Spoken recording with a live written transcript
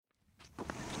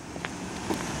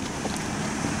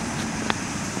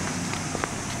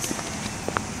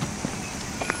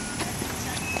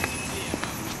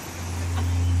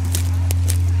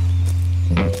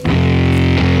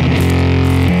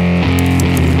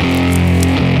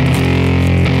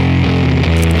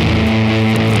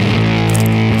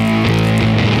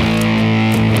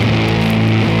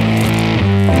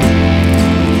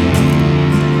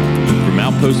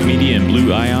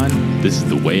This is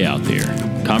The Way Out There.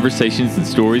 Conversations and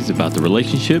stories about the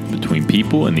relationship between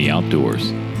people and the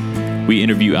outdoors. We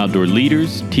interview outdoor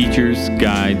leaders, teachers,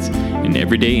 guides, and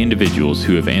everyday individuals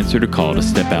who have answered a call to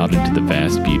step out into the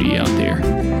vast beauty out there.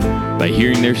 By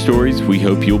hearing their stories, we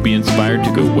hope you'll be inspired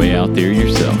to go way out there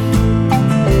yourself.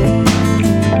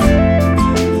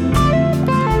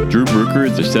 Drew Brooker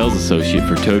is a sales associate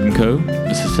for Toad & Co.,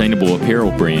 a sustainable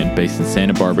apparel brand based in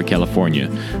Santa Barbara, California,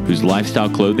 whose lifestyle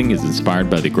clothing is inspired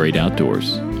by the great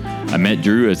outdoors. I met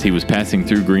Drew as he was passing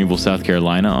through Greenville, South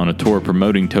Carolina on a tour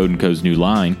promoting Toad & Co.'s new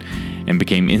line, and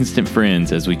became instant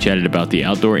friends as we chatted about the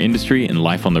outdoor industry and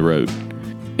life on the road.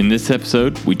 In this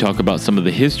episode, we talk about some of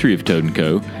the history of Toad &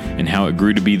 Co. and how it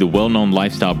grew to be the well-known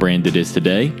lifestyle brand it is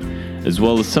today, as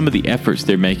well as some of the efforts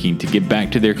they're making to give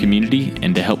back to their community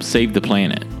and to help save the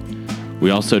planet. We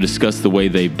also discuss the way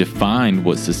they've defined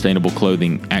what sustainable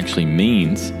clothing actually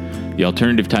means, the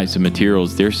alternative types of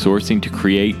materials they're sourcing to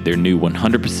create their new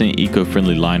 100%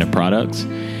 eco-friendly line of products,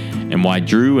 and why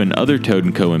Drew and other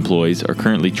Toad & Co. employees are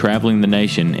currently traveling the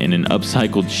nation in an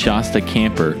upcycled Shasta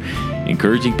camper,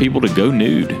 encouraging people to go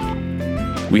nude.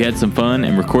 We had some fun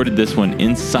and recorded this one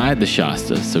inside the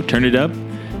Shasta, so turn it up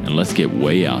and let's get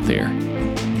way out there.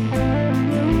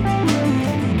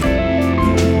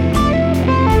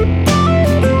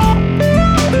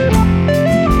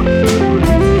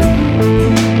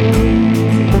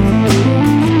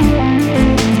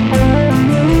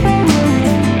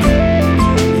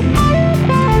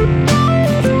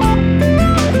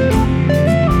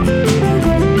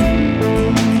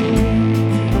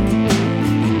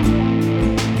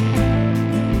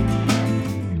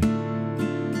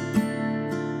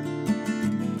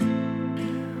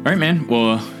 All right, man.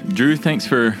 Well, Drew, thanks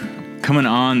for coming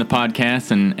on the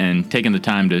podcast and taking the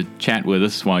time to chat with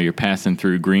us while you're passing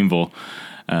through Greenville.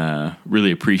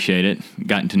 Really appreciate it.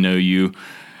 Gotten to know you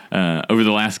over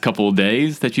the last couple of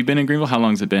days that you've been in Greenville. How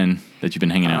long has it been that you've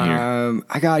been hanging out here?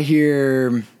 I got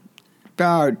here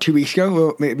about 2 weeks ago,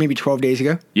 well, maybe 12 days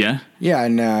ago. Yeah? Yeah,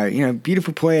 and,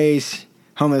 beautiful place,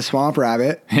 home of the Swamp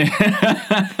Rabbit.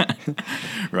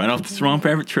 Right off the Swamp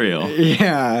Rabbit Trail.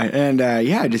 Yeah, and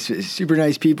just super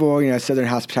nice people, Southern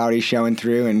hospitality showing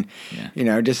through,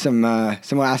 and, just some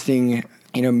lasting,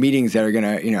 meetings that are going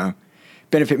to,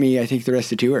 benefit me, I think, the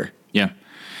rest of the tour. Yeah.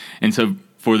 And so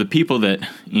for the people that,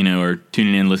 are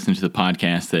tuning in, listening to the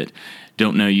podcast that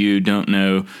don't know you, don't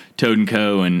know Toad &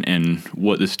 Co. and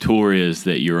what this tour is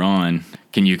that you're on,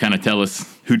 can you kind of tell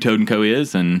us who Toad & Co.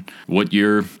 is and what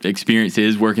your experience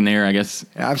is working there, I guess?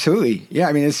 Absolutely. Yeah,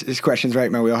 I mean, this question's right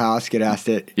in my wheelhouse. Get asked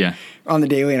it on the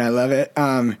daily, and I love it.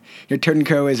 Toad &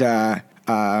 Co. is a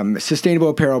sustainable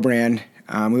apparel brand.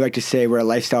 We like to say we're a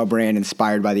lifestyle brand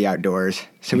inspired by the outdoors.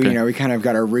 So, we kind of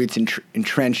got our roots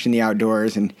entrenched in the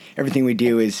outdoors, and everything we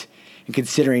do is in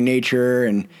considering nature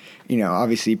and,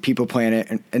 obviously people, planet,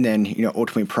 and then,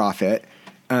 ultimately profit.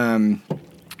 And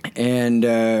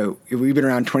we've been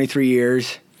around 23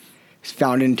 years. Was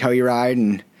founded in Telluride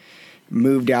and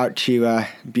moved out to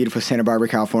beautiful Santa Barbara,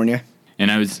 California. And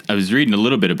I was reading a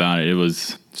little bit about it. It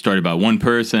was started by one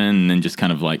person and then just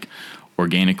kind of like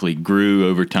organically grew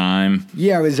over time.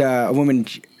 Yeah, it was a woman,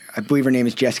 I believe her name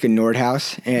is Jessica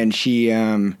Nordhaus, and she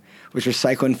was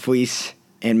recycling fleece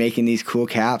and making these cool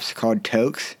caps called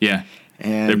toques. Yeah.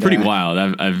 And they're pretty wild.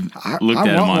 I've looked at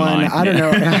them online. I don't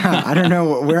know. I don't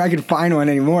know where I could find one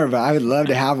anymore, but I would love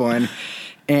to have one.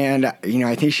 And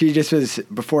I think she just was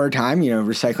before her time.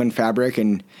 Recycling fabric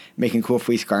and making cool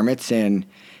fleece garments, and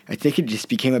I think it just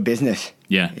became a business.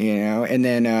 Yeah. And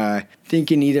then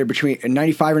thinking either between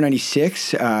 95 or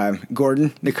 96,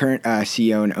 Gordon, the current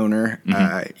CEO and owner,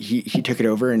 he took it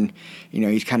over, and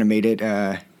he's kind of made it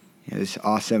this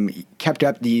awesome. He kept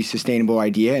up the sustainable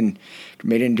idea and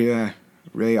made it into a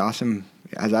really awesome,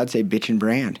 as I'd say, bitchin'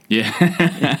 brand.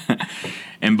 Yeah.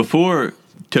 And before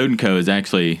Toad & Co.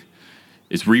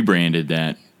 is rebranded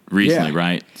that recently,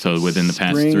 right? So within the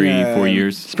past 3-4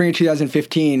 years? Spring of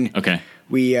 2015. Okay.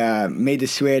 We made the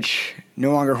switch,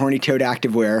 no longer Horny Toad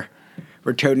Activewear.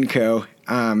 We're Toad & Co.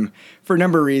 For a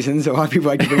number of reasons. A lot of people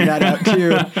like to bring that up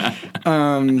too.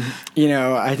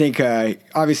 I think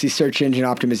obviously search engine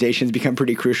optimization has become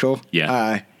pretty crucial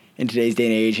in today's day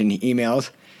and age, and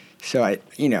emails. So I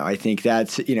think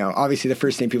that's, obviously the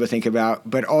first thing people think about,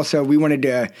 but also we wanted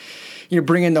to,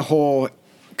 bring in the whole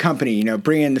company,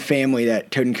 bring in the family that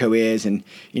Toad & Co. is. And,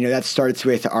 that starts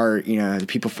with our, the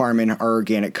people farming our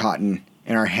organic cotton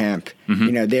and our hemp.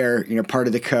 Mm-hmm. They're, part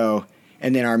of the co.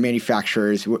 And then our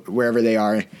manufacturers, wherever they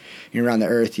are around the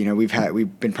earth,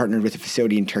 we've been partnered with a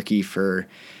facility in Turkey for,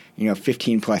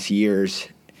 15 plus years.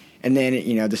 And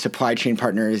then, the supply chain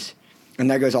partners, and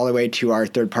that goes all the way to our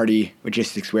third-party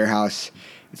logistics warehouse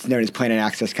It's known as Planet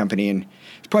Access Company, and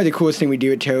it's probably the coolest thing we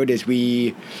do at Toad is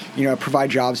we, provide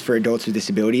jobs for adults with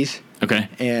disabilities. Okay.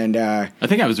 And I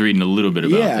think I was reading a little bit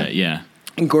about that. Yeah.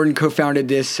 And Gordon co-founded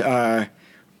this,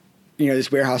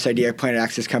 this warehouse idea, Planet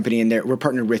Access Company, and we're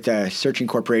partnered with Search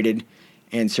Incorporated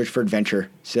and Search for Adventure.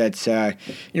 So that's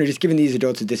just giving these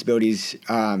adults with disabilities,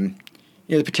 the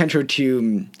potential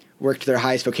to work to their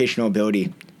highest vocational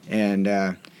ability,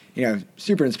 and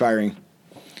super inspiring.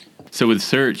 So with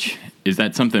Search, is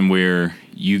that something where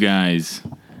you guys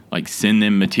like send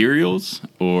them materials,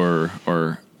 or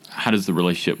how does the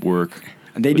relationship work?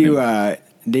 They do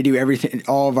everything,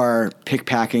 all of our pick,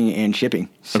 packing, and shipping.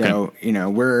 So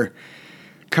we're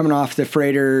coming off the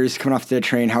freighters, coming off the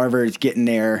train, however it's getting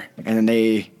there, and then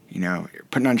they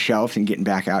putting on shelves and getting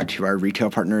back out to our retail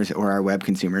partners or our web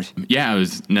consumers. Yeah, I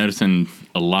was noticing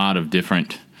a lot of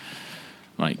different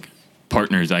like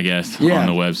partners, I guess, on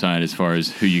the website as far as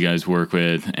who you guys work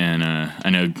with. And I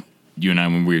know you and I,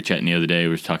 when we were chatting the other day, we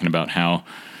were talking about how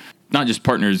not just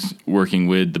partners working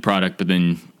with the product, but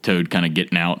then Toad kind of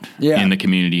getting out in the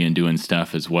community and doing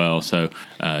stuff as well. So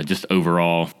just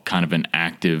overall kind of an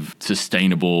active,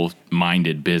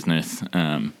 sustainable-minded business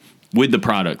with the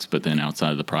products, but then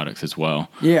outside of the products as well.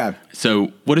 Yeah.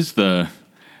 So what is the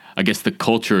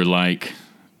culture like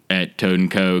at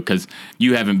Toad & Co.? Because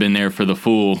you haven't been there for the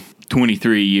full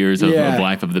 23 years of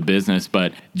life of the business,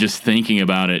 but just thinking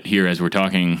about it here as we're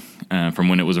talking from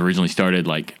when it was originally started,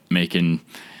 like making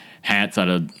hats out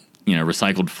of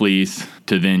recycled fleece,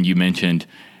 to then you mentioned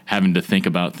having to think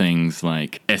about things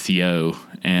like SEO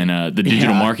and the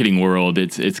digital marketing world.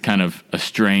 It's kind of a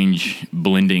strange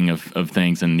blending of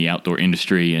things in the outdoor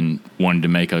industry, and wanting to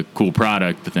make a cool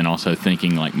product, but then also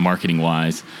thinking like marketing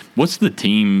wise. What's the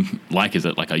team like? Is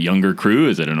it like a younger crew?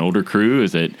 Is it an older crew?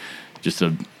 Is it just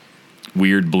a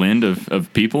weird blend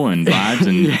of people and vibes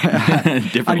and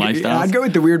different lifestyles? I'd go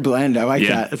with the weird blend. I like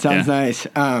that. It sounds nice.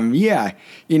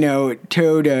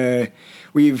 Toad,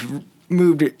 we've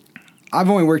moved. I've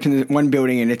only worked in one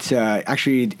building, and it's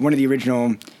actually one of the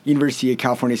original University of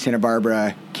California, Santa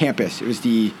Barbara campus. It was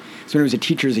when it was a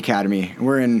teacher's academy. And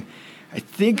we're in,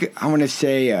 I want to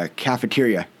say a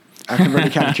cafeteria, a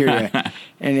converted cafeteria.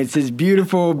 And it's this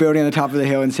beautiful building on the top of the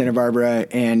hill in Santa Barbara,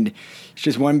 and it's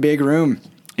just one big room.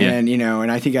 Yeah.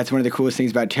 And I think that's one of the coolest things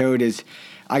about Toad is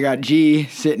I got G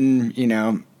sitting,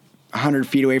 100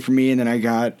 feet away from me, and then I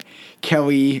got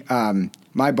Kelly,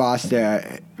 my boss,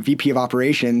 the VP of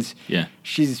operations. Yeah.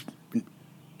 She's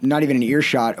not even an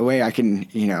earshot away. I can,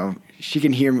 she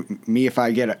can hear me if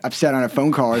I get upset on a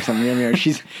phone call or something.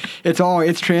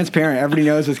 It's transparent. Everybody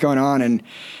knows what's going on. And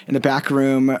in the back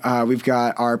room, we've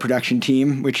got our production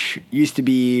team, which used to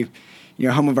be,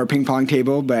 home of our ping pong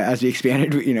table, but as we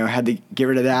expanded, had to get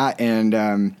rid of that.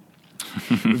 And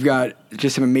we've got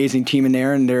just some amazing team in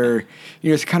there, and they're,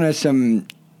 it's kind of some,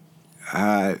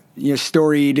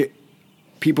 storied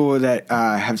people that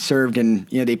have served in,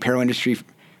 the apparel industry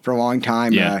for a long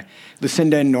time. Yeah.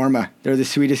 Lucinda and Norma, they're the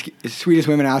sweetest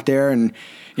women out there, and,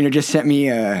 just sent me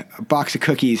a box of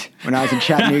cookies when I was in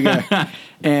Chattanooga,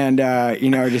 and,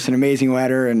 just an amazing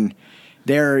letter. And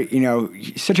they're,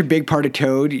 such a big part of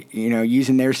Toad,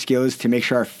 using their skills to make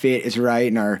sure our fit is right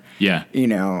and our,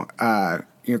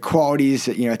 qualities,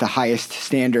 at the highest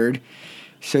standard.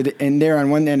 So, and they're on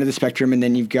one end of the spectrum, and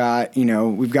then you've got,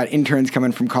 we've got interns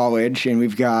coming from college, and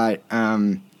we've got,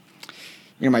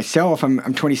 myself,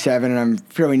 I'm 27 and I'm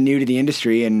fairly new to the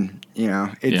industry, and,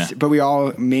 but we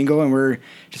all mingle, and we're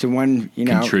just a one,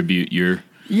 contribute your...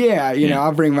 Yeah,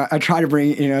 I try to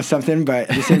bring, something, but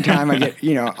at the same time I get,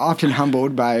 often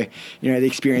humbled by, the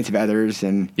experience of others,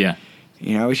 and,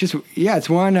 it's just, it's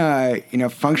one,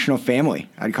 functional family,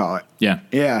 I'd call it. Yeah.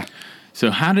 Yeah.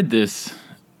 So how did this,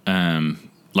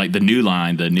 like the new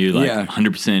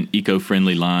 100%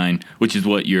 eco-friendly line, which is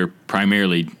what you're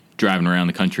primarily driving around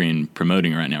the country and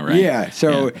promoting right now, right? Yeah.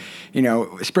 So,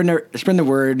 spread the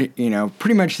word,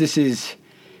 pretty much this is,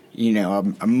 a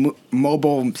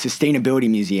mobile sustainability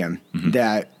museum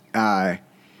that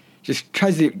just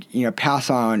tries to, pass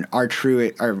on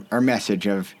our message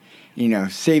of,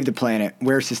 save the planet,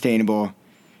 wear sustainable,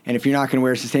 and if you're not going to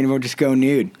wear sustainable, just go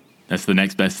nude. That's the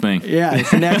next best thing. Yeah,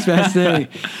 it's the next best thing.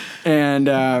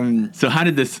 And so how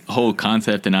did this whole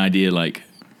concept and idea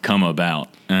come about?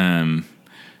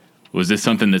 Was this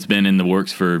something that's been in the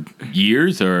works for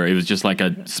years, or it was just like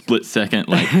a split second,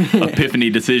 epiphany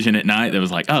decision at night that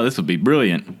was like, oh, this would be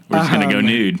brilliant. We're just going to go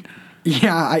nude.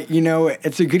 Yeah,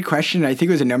 it's a good question. I think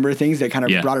it was a number of things that kind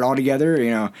of brought it all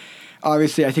together.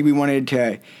 Obviously, I think we wanted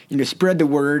to, spread the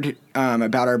word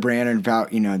about our brand and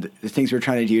about, the things we're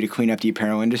trying to do to clean up the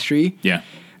apparel industry. Yeah.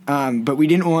 But we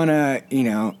didn't want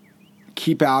to,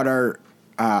 keep out our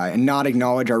and not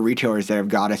acknowledge our retailers that have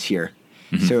got us here.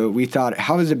 Mm-hmm. So we thought,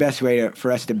 how is the best way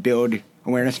for us to build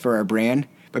awareness for our brand,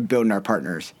 but building our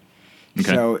partners?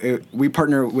 Okay. So we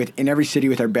partner in every city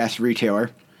with our best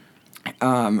retailer.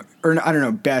 Or I don't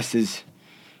know, best is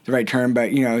the right term,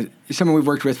 but, someone we've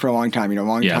worked with for a long time,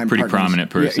 long time pretty partners. Prominent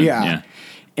person. Yeah.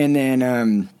 And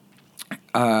then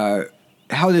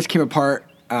how this came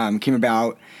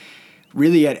about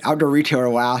really at Outdoor Retailer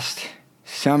last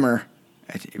summer,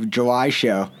 July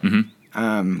show.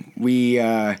 Mm-hmm.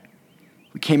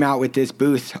 We came out with this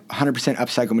booth, 100%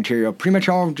 upcycled material, pretty much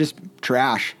all just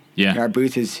trash. Yeah. Our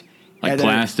booth is like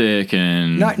plastic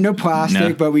and no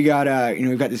plastic, but we got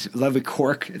we've got this lovely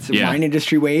cork. It's a wine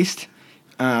industry waste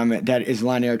that is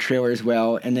lining our trailer as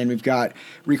well, and then we've got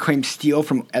reclaimed steel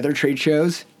from other trade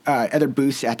shows, other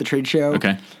booths at the trade show.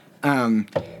 Okay.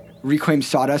 Reclaimed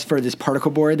sawdust for this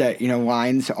particle board that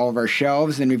lines all of our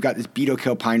shelves. Then we've got this beetle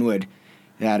kill pine wood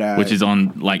that which is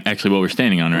on actually what we're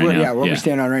standing on right now. Yeah, we're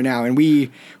standing on right now, and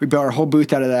we built our whole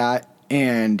booth out of that,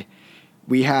 and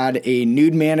we had a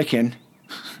nude mannequin,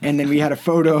 and then we had a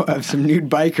photo of some nude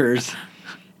bikers,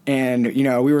 and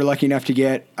we were lucky enough to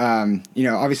get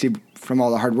obviously from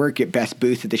all the hard work get best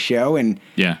booth at the show, and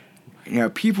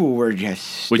people were just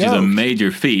stoked. Which is a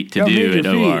major feat to do at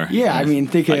OR. Yeah, I mean,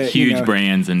 think of huge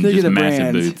brands and just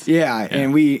massive booths. Yeah,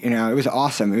 and it was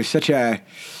awesome. It was such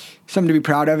something to be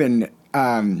proud of, and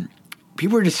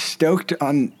people were just stoked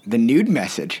on the nude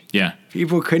message. Yeah,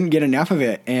 people couldn't get enough of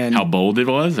it, and how bold it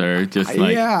was, or just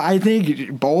I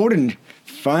think bold and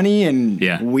funny and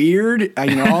weird.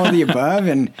 All of the above,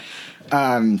 and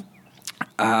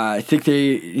I think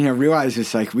they, realized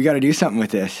it's like, we got to do something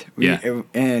with this.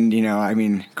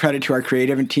 And, credit to our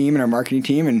creative team and our marketing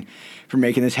team and for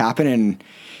making this happen. And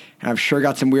I've sure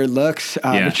got some weird looks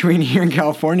between here and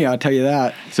California, I'll tell you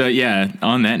that. So,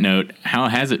 on that note, how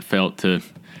has it felt to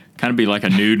kind of be like a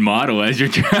nude model as you're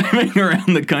driving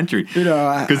around the country?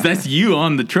 Because that's you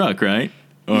on the truck, right?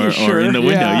 Or in the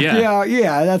window,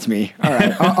 Yeah, that's me. All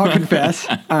right, I'll confess.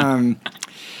 I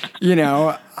don't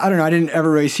know. I didn't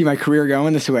ever really see my career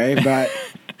going this way, but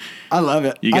I love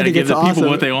it. You got to give the people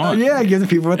what they want. Yeah, give the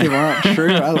people what they want.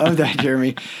 True. I love that,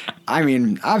 Jeremy. I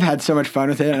mean, I've had so much fun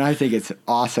with it, and I think it's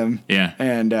awesome. Yeah.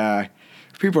 And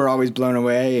people are always blown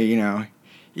away.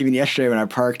 Even yesterday when I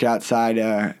parked outside,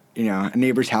 a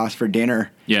neighbor's house for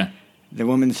dinner. Yeah. The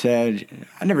woman said,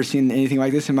 "I've never seen anything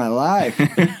like this in my life."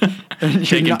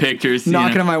 Taking pictures,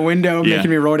 knocking on my window, making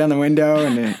me roll down the window,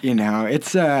 and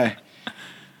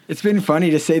it's been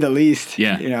funny to say the least.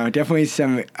 Yeah. Definitely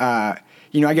some, I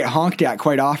get honked at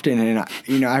quite often,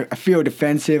 and, I feel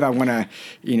defensive. I want to,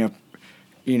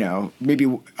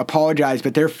 maybe apologize,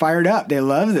 but they're fired up. They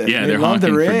love this. Yeah, they're love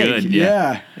honking the rig. For good.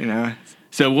 Yeah.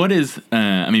 So what is,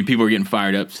 people are getting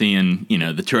fired up seeing,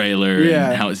 the trailer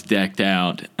and how it's decked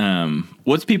out.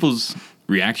 What's people's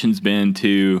reactions been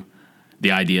to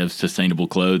the idea of sustainable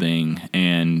clothing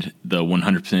and the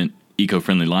 100%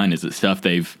 eco-friendly line? Is it stuff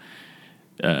they've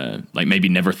maybe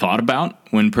never thought about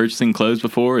when purchasing clothes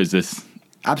before? Is this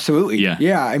absolutely?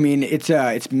 Yeah. I mean,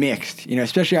 it's mixed.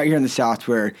 Especially out here in the South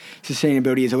where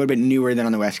sustainability is a little bit newer than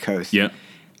on the West Coast. Yep.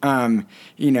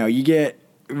 You get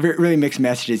really mixed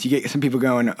messages. You get some people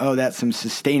going, "Oh, that's some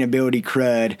sustainability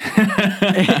crud,"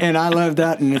 and I love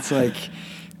that. And it's like,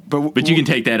 but you can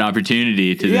take that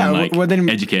opportunity to then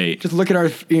educate. Just look at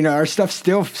our stuff's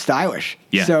still stylish.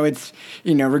 Yeah. So it's,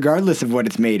 regardless of what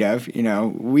it's made of,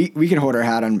 we can hold our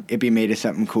hat on it being made of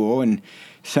something cool and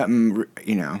something,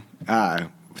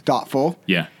 thoughtful.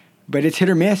 Yeah. But it's hit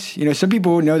or miss. Some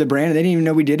people know the brand and they didn't even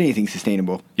know we did anything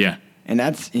sustainable. Yeah. And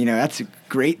that's a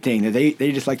great thing that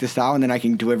they just like the style, and then I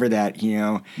can deliver that,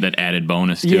 that added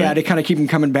bonus to it. To kind of keep them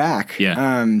coming back.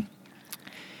 Yeah.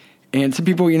 And some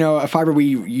people, a fiber we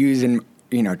use in,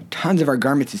 tons of our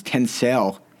garments is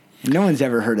Tencel. No one's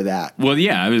ever heard of that. Well,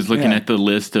 I was looking at the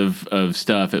list of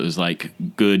stuff. It was like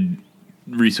good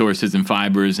resources and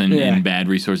fibers and bad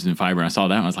resources and fiber. And I saw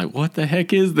that and I was like, what the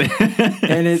heck is that?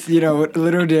 And it's,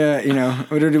 little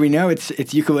do we know,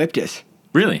 it's eucalyptus.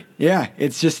 Really? Yeah.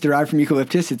 It's just derived from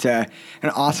eucalyptus. It's an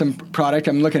awesome product.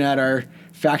 I'm looking at our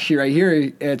fact sheet right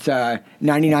here. It's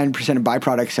 99% of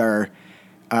byproducts are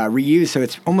reused, so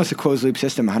it's almost a closed loop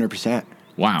system, 100%.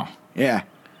 Wow. Yeah.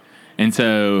 And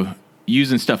so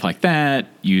using stuff like that,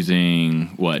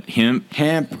 using what, hemp?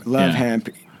 Hemp, love hemp.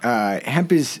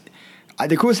 Hemp is,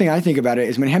 the coolest thing I think about it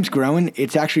is when hemp's growing,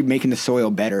 it's actually making the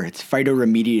soil better. It's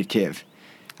phytoremediative.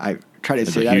 I try to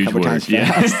say that a couple times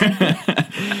fast.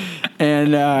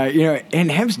 And, and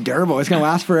hemp's durable. It's going to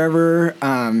last forever.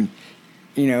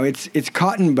 It's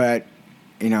cotton, but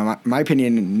my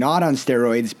opinion, not on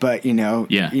steroids, but,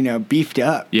 beefed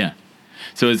up. Yeah.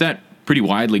 So is that pretty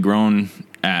widely grown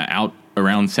out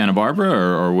around Santa Barbara,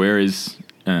 or where is?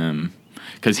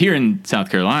 Because here in South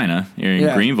Carolina, here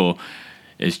in Greenville,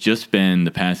 it's just been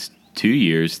the past 2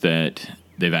 years that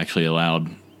they've actually allowed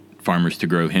farmers to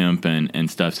grow hemp and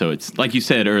stuff. So it's like you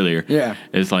said earlier. Yeah.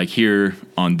 It's like here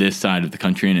on this side of the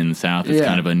country and in the South, it's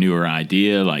kind of a newer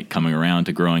idea, like coming around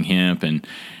to growing hemp and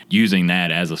using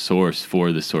that as a source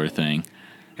for this sort of thing.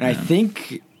 And I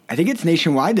think it's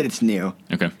nationwide that it's new.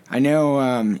 Okay. I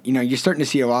know, you're starting to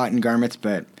see a lot in garments,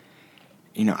 but,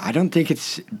 I don't think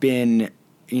it's been,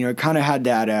 it kind of had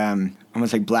that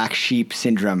almost like black sheep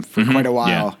syndrome for quite a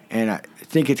while. Yeah. And I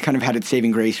think it's kind of had its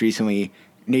saving grace recently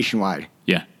nationwide.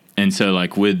 Yeah. And so,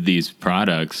 like, with these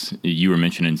products, you were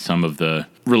mentioning some of the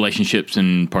relationships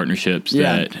and partnerships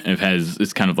that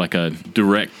it's kind of like a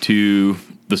direct to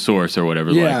the source or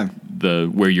whatever, like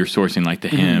where you're sourcing like the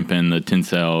hemp and the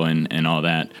tencel and all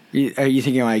that. Are you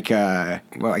thinking like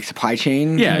supply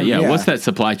chain? Yeah. What's that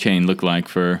supply chain look like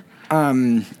for?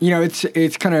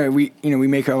 It's kind of we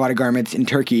make a lot of garments in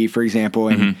Turkey, for example,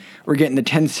 and we're getting the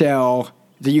tencel,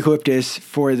 the eucalyptus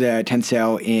for the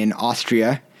tencel in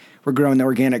Austria. We're growing the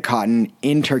organic cotton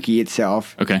in Turkey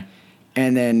itself. Okay.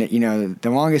 And then, the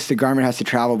longest the garment has to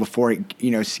travel before it,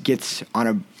 gets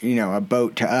on a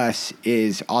boat to us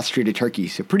is Austria to Turkey.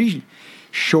 So pretty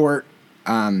short,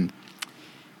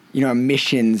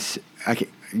 emissions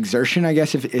exertion, I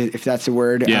guess, if that's the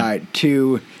word,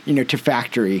 to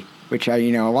factory, which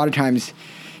a lot of times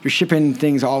you're shipping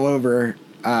things all over.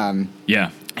 And,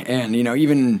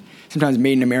 even sometimes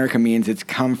made in America means it's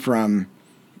come from,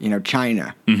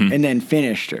 China and then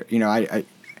finished.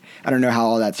 I don't know how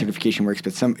all that certification works,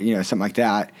 but something like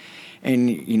that.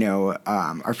 And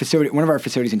our facility, one of our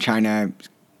facilities in China,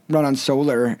 run on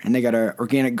solar, and they got an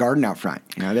organic garden out front.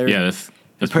 They're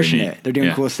pushing it. They're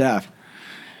doing cool stuff.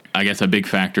 I guess a big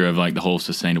factor of like the whole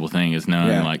sustainable thing is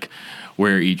knowing like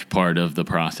where each part of the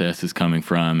process is coming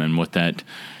from and what that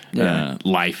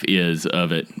life is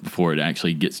of it before it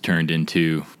actually gets turned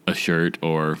into a shirt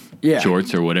or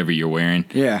shorts or whatever you're wearing.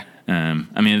 Yeah.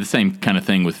 The same kind of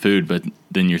thing with food, but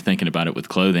then you're thinking about it with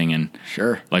clothing. And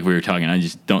like we were talking, I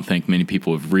just don't think many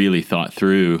people have really thought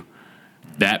through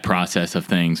that process of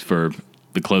things for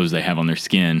the clothes they have on their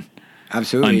skin.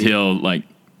 Absolutely. Until like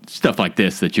stuff like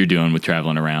this that you're doing with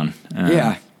traveling around.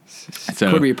 So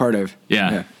cool to be a part of.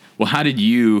 Yeah. Well, how did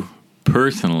you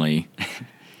personally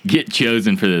get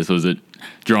chosen for this? Was it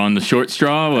drawing the short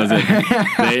straw? Was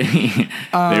it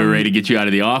they were ready to get you out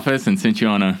of the office and sent you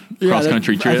on a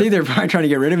cross-country trip? I think they're probably trying to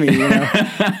get rid of me.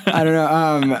 I don't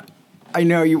know. I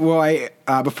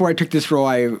know. Before I took this role,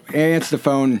 I answered the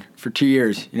phone for 2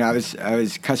 years. I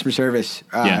was customer service,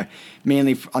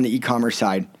 mainly on the e-commerce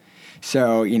side.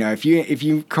 So if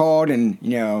you called and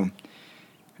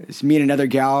it's me and another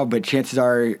gal, but chances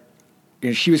are.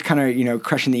 She was kind of,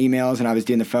 crushing the emails and I was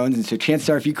doing the phones. And so chances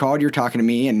are if you called, you were talking to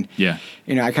me. And,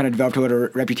 I kind of developed a little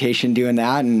reputation doing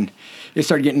that. And it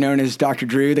started getting known as Dr.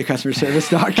 Drew, the customer service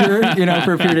doctor,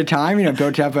 for a period of time,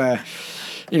 built up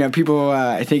people,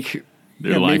 I think.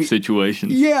 Their life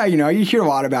situations. Yeah, you hear a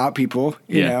lot about people,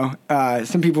 you know.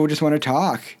 Some people just want to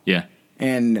talk. Yeah.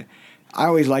 And I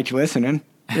always liked listening,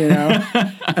 And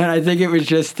I think it was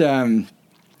just,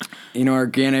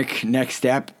 organic next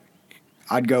step.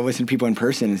 I'd go listen to people in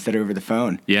person instead of over the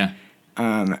phone. Yeah.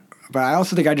 But I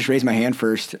also think I just raised my hand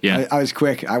first. Yeah. I was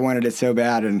quick. I wanted it so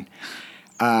bad. And,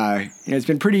 it's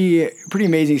been pretty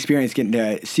amazing experience getting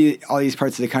to see all these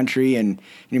parts of the country and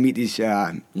meet these,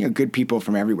 good people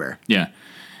from everywhere. Yeah.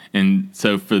 And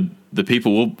so for the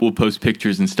people, we'll post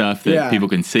pictures and stuff that people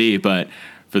can see. But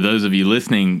for those of you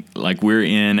listening, like we're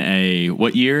in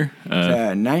what year?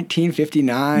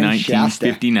 1959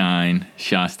 1959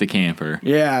 Shasta camper.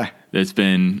 Yeah. That's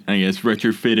been, I guess,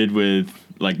 retrofitted with,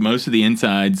 like, most of the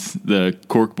insides, the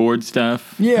corkboard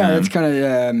stuff. Yeah, that's kind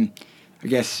of, I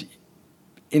guess,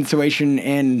 insulation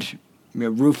and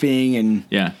roofing and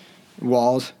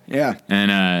walls. Yeah.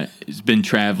 And it's been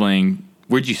traveling.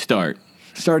 Where'd you start?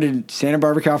 Started Santa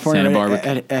Barbara, California,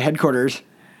 at headquarters.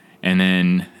 And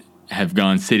then have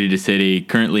gone city to city,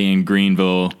 currently in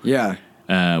Greenville. Yeah.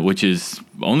 Which is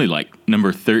only, like,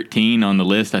 number 13 on the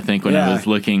list, I think, when I was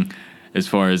looking. As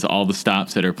far as all the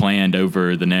stops that are planned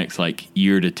over the next, like,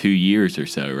 year to 2 years or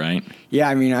so, right? Yeah,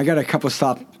 I got a couple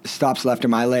stops left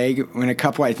in my leg. A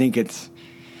couple, I think it's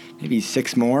maybe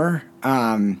 6 more.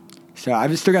 So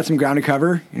I've still got some ground to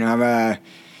cover. I've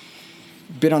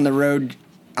been on the road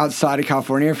outside of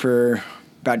California for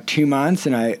about 2 months,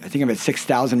 and I think I'm at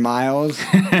 6,000 miles.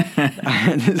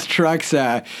 This truck's,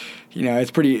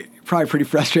 it's probably pretty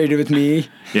frustrated with me.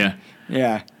 Yeah.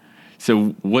 Yeah. So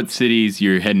what cities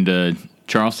you're heading to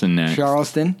Charleston next.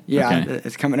 Charleston, yeah, okay.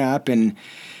 It's coming up, and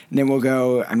then we'll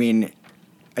go. I mean,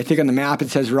 I think on the map it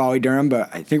says Raleigh, Durham, but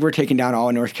I think we're taking down all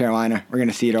of North Carolina. We're going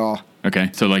to see it all.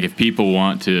 Okay, so like if people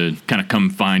want to kind of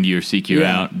come find you or seek you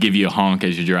out, give you a honk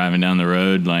as you're driving down the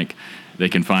road, like they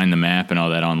can find the map and all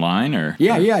that online, or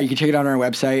yeah, you can check it out on our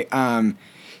website.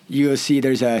 You'll see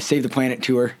there's a Save the Planet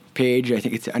tour page. I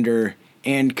think it's under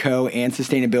and co and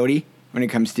sustainability when it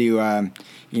comes to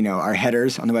our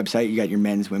headers on the website. You got your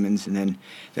men's, women's, and then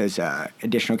there's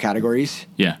additional categories.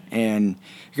 Yeah, and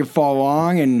you can follow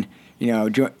along and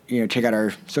check out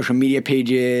our social media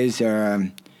pages.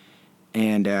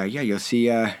 You'll see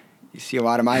a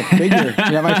lot of my figure,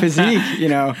 my physique.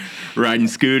 Riding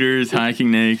scooters,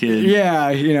 hiking naked. Yeah,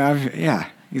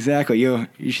 exactly. You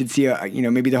should see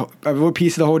maybe a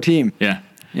piece of the whole team.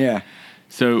 Yeah.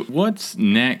 So what's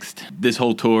next? This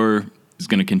whole tour is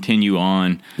going to continue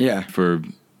on. Yeah. For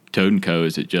Toad & Co.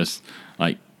 Is it just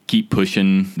like keep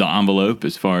pushing the envelope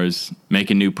as far as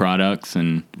making new products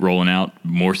and rolling out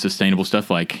more sustainable stuff?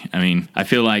 Like, I mean, I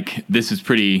feel like this is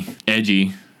pretty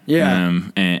edgy. Yeah.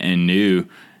 And new,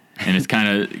 and it's kind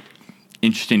of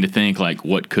interesting to think like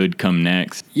what could come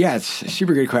next. Yeah, it's a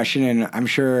super good question, and I'm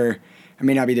sure I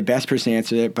may not be the best person to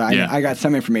answer it, but I got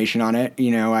some information on it.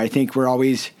 I think we're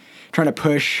always trying to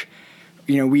push.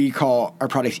 We call our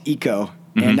products eco,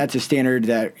 and that's a standard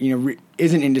that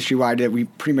isn't industry wide that we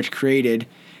pretty much created,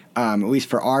 at least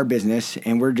for our business,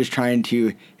 and we're just trying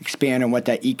to expand on what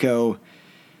that eco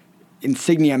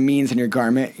insignia means in your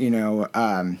garment.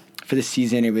 For this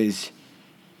season, it was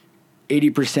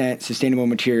 80% sustainable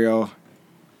material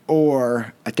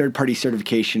or a third-party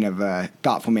certification of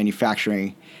thoughtful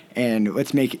manufacturing. And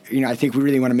let's make I think we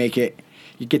really want to make it,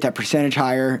 you get that percentage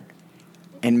higher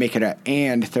and make it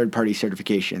and third-party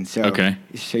certification. So,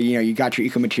 you got your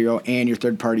eco-material and your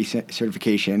third-party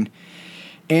certification.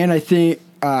 And I think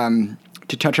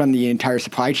to touch on the entire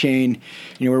supply chain,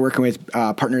 we're working with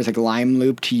partners like Lime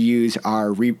Loop to use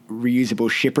our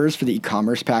reusable shippers for the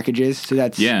e-commerce packages. So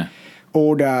that's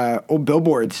old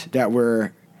billboards that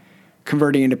we're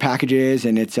converting into packages,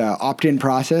 and it's an opt-in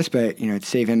process, but it's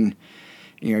saving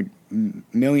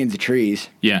millions of trees.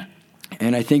 Yeah.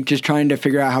 And I think just trying to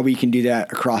figure out how we can do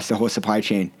that across the whole supply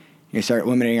chain. Start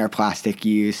limiting our plastic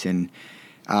use and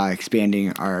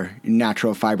expanding our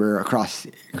natural fiber across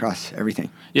everything.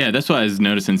 Yeah, that's what I was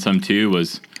noticing some too,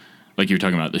 was like you were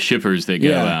talking about the shippers that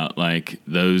go out, like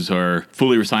those are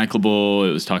fully recyclable.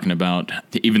 It was talking about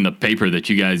even the paper that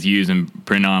you guys use and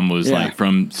print on was like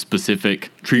from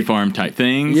specific tree farm type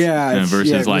things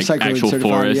versus like actual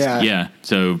forest. Yeah.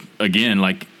 So again,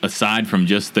 like aside from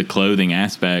just the clothing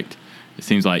aspect, it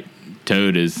seems like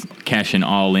Toad is cashing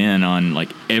all in on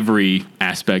like every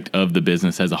aspect of the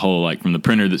business as a whole, like from the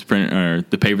printer that's printed or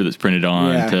the paper that's printed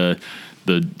on to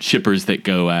the shippers that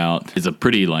go out. Is a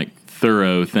pretty like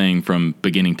thorough thing from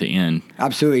beginning to end.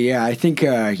 Absolutely, yeah. I think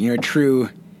true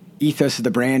ethos of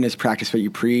the brand is practice what you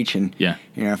preach, and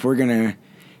if we're gonna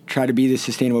try to be the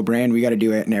sustainable brand, we got to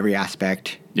do it in every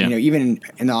aspect. Yeah. Even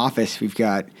in the office, we've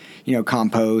got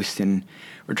compost, and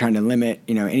we're trying to limit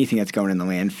anything that's going in the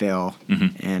landfill,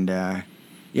 and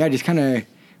just kind of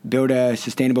build a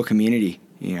sustainable community.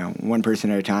 One person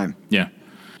at a time. Yeah.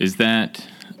 Is that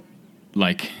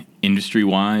like industry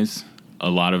wise? A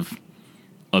lot of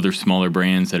other smaller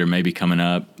brands that are maybe coming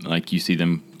up, like you see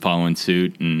them following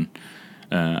suit, and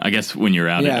I guess when you're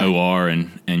out at OR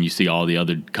and you see all the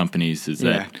other companies, is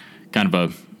that kind of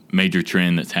a major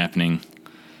trend that's happening?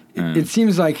 It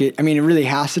seems like it. I mean, it really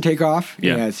has to take off.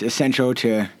 It's essential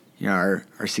to our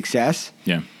success.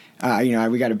 Yeah.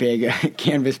 We got a big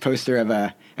canvas poster of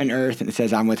an Earth, and it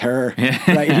says "I'm with her"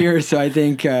 right here. So I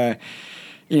think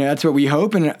that's what we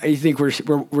hope, and I think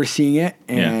we're seeing it,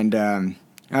 and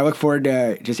I look forward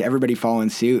to just everybody following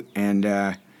suit, and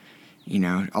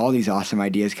all these awesome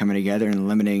ideas coming together and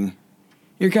limiting.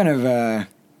 You're kind of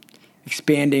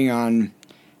expanding on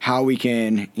how we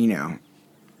can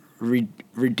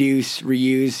reduce,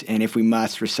 reuse, and if we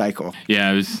must, recycle. Yeah,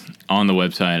 I was on the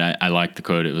website. I liked the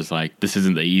quote. It was like, "This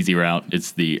isn't the easy route;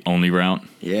 it's the only route."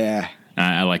 Yeah,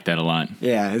 I like that a lot.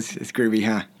 Yeah, it's groovy,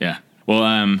 huh? Yeah.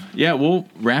 Well, we'll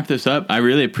wrap this up. I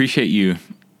really appreciate you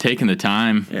taking the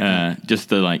time just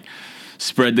to like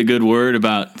spread the good word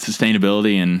about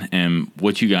sustainability and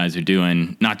what you guys are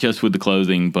doing, not just with the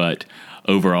clothing, but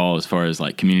overall as far as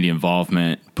like community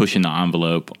involvement, pushing the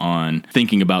envelope on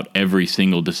thinking about every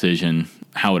single decision,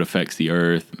 how it affects the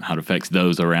earth, how it affects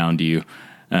those around you.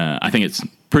 I think it's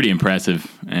pretty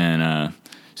impressive and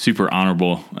super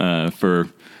honorable for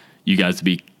you guys to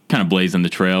be kind of blazing the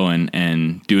trail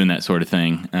and doing that sort of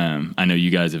thing. I know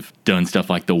you guys have done stuff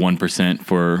like the 1%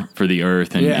 for the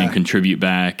earth and contribute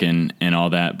back and all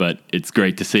that, but it's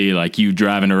great to see like you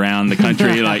driving around the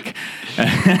country, like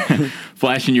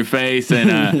flashing your face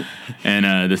and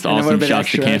this awesome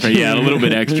shots to camper. Yeah, a little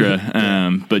bit extra,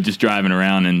 but just driving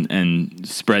around and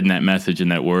spreading that message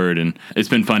and that word. And it's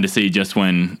been fun to see just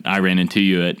when I ran into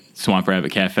you at Swamp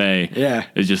Rabbit Cafe. Yeah.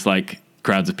 It's just like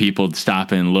crowds of people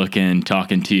stopping, looking,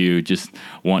 talking to you, just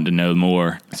wanting to know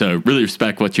more. So really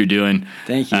respect what you're doing.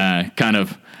 Thank you. Kind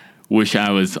of wish I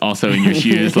was also in your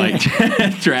shoes, like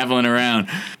traveling around.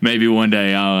 Maybe one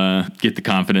day I'll get the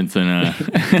confidence and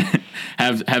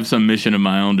have some mission of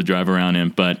my own to drive around in.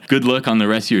 But good luck on the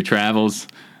rest of your travels.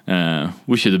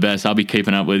 Wish you the best. I'll be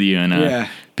keeping up with you and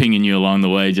pinging you along the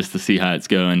way just to see how it's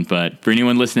going. But for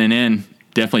anyone listening in,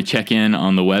 definitely check in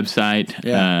on the website.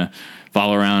 Yeah.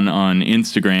 Follow around on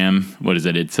Instagram. What is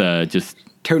it? It's just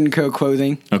Toad & Co.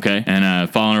 Clothing. Okay. And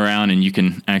following around, and you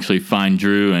can actually find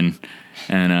Drew, and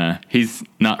he's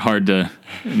not hard to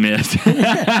miss.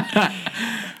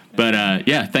 But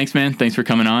yeah, thanks, man. Thanks for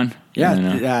coming on. Yeah,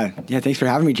 and, thanks for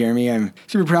having me, Jeremy. I'm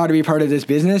super proud to be a part of this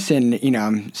business, and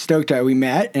I'm stoked that we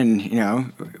met,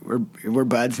 and we're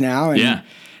buds now. And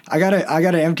I got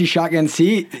an empty shotgun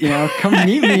seat. Come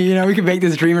meet me. We can make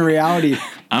this dream a reality.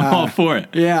 I'm all for it.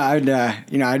 Yeah,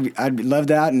 I'd love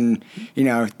that, and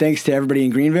thanks to everybody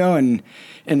in Greenville and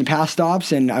in the past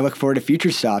stops, and I look forward to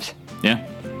future stops. Yeah,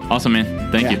 awesome, man.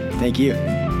 Thank you. Thank you.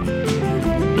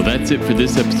 Well, that's it for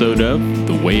this episode of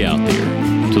The Way Out There.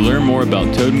 To learn more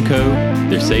about Toad & Co.,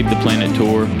 their Save the Planet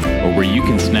tour, or where you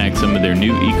can snag some of their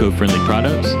new eco-friendly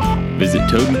products, visit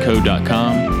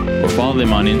toadandco.com or follow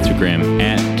them on Instagram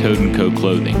at Toad & Co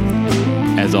Clothing.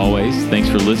 As always, thanks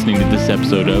for listening to this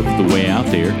episode of The Way Out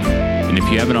There. And if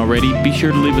you haven't already, be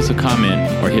sure to leave us a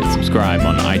comment or hit subscribe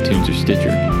on iTunes or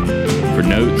Stitcher. For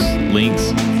notes,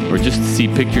 links, or just to see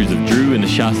pictures of Drew and the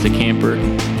Shasta camper,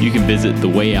 you can visit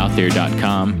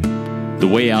thewayoutthere.com. The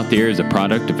Way Out There is a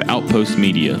product of Outpost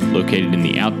Media, located in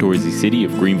the outdoorsy city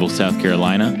of Greenville, South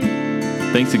Carolina.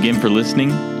 Thanks again for listening.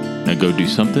 Now go do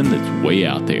something that's way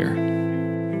out there.